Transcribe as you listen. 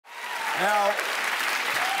Now,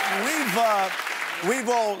 we've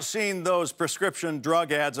all seen those prescription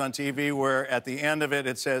drug ads on TV where at the end of it,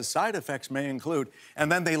 it says side effects may include,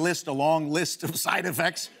 and then they list a long list of side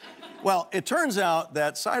effects. Well, it turns out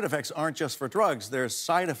that side effects aren't just for drugs. There's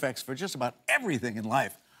side effects for just about everything in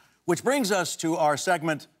life. Which brings us to our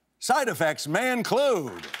segment, Side Effects May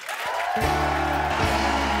Include.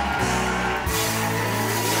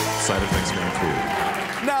 Side effects may include.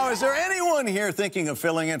 Now, is there anyone here thinking of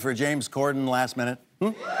filling in for James Corden last minute?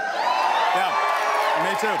 Yeah,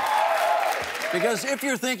 me too. Because if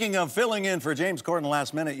you're thinking of filling in for James Corden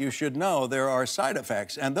last minute, you should know there are side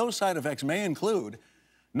effects, and those side effects may include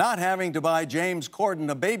not having to buy James Corden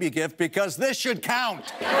a baby gift because this should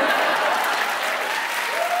count.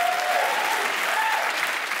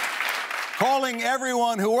 Calling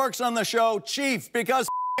everyone who works on the show Chief because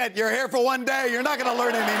it, you're here for one day, you're not gonna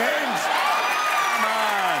learn any names. Come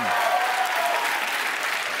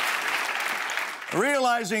on.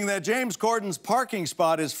 Realizing that James Corden's parking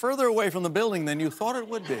spot is further away from the building than you thought it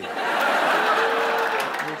would be.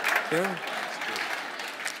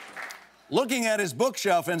 Looking at his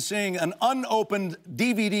bookshelf and seeing an unopened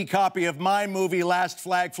DVD copy of my movie Last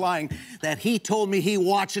Flag Flying that he told me he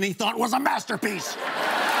watched and he thought was a masterpiece.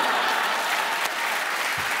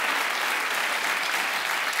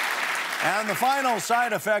 And the final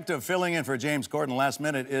side effect of filling in for James Corden last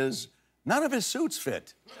minute is none of his suits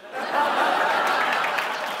fit.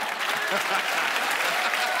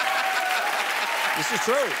 This is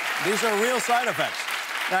true. These are real side effects.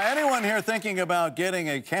 Now, anyone here thinking about getting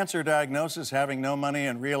a cancer diagnosis, having no money,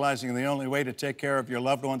 and realizing the only way to take care of your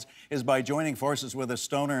loved ones is by joining forces with a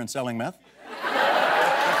stoner and selling meth?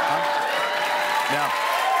 Yeah.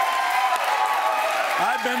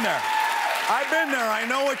 I've been there. I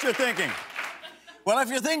know what you're thinking. Well, if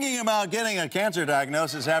you're thinking about getting a cancer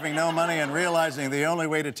diagnosis, having no money, and realizing the only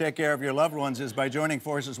way to take care of your loved ones is by joining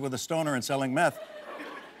forces with a stoner and selling meth,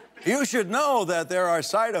 you should know that there are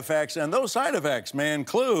side effects, and those side effects may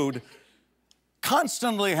include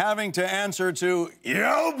constantly having to answer to,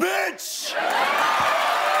 yo, bitch!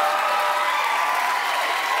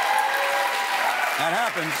 That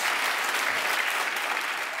happens.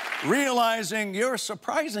 Realizing you're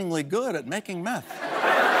surprisingly good at making meth.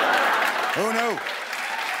 Who knew?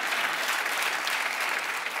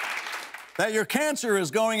 That your cancer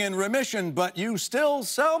is going in remission, but you still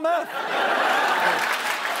sell meth.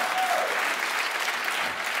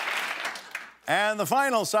 And the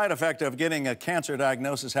final side effect of getting a cancer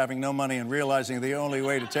diagnosis, having no money, and realizing the only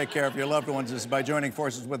way to take care of your loved ones is by joining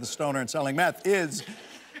forces with a stoner and selling meth is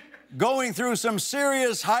going through some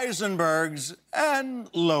serious Heisenbergs and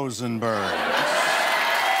Losenbergs.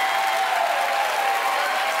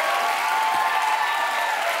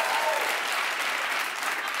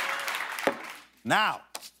 Now,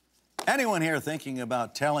 anyone here thinking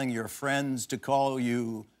about telling your friends to call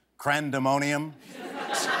you crandemonium?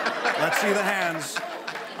 Let's see the hands.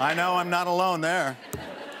 I know I'm not alone there.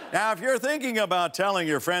 Now, if you're thinking about telling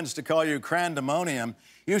your friends to call you crandemonium,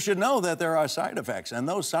 you should know that there are side effects, and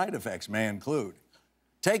those side effects may include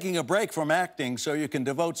taking a break from acting so you can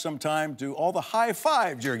devote some time to all the high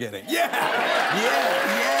fives you're getting. Yeah.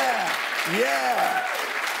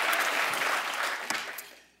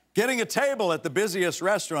 Getting a table at the busiest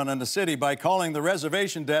restaurant in the city by calling the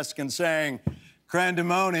reservation desk and saying,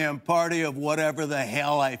 crandemonium, party of whatever the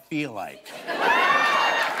hell I feel like.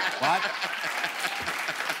 What?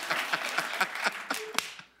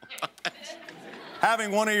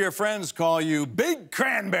 Having one of your friends call you Big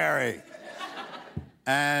Cranberry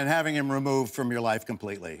and having him removed from your life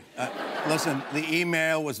completely. Listen, the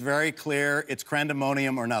email was very clear. It's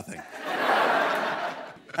crandemonium or nothing.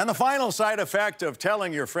 And the final side effect of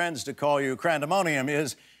telling your friends to call you crandemonium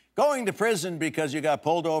is going to prison because you got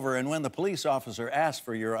pulled over, and when the police officer asked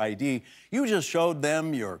for your ID, you just showed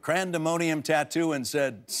them your crandemonium tattoo and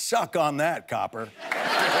said, suck on that, copper.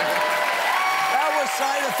 That was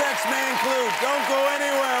Side Effects May Include. Don't go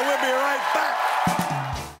anywhere. We'll be right back.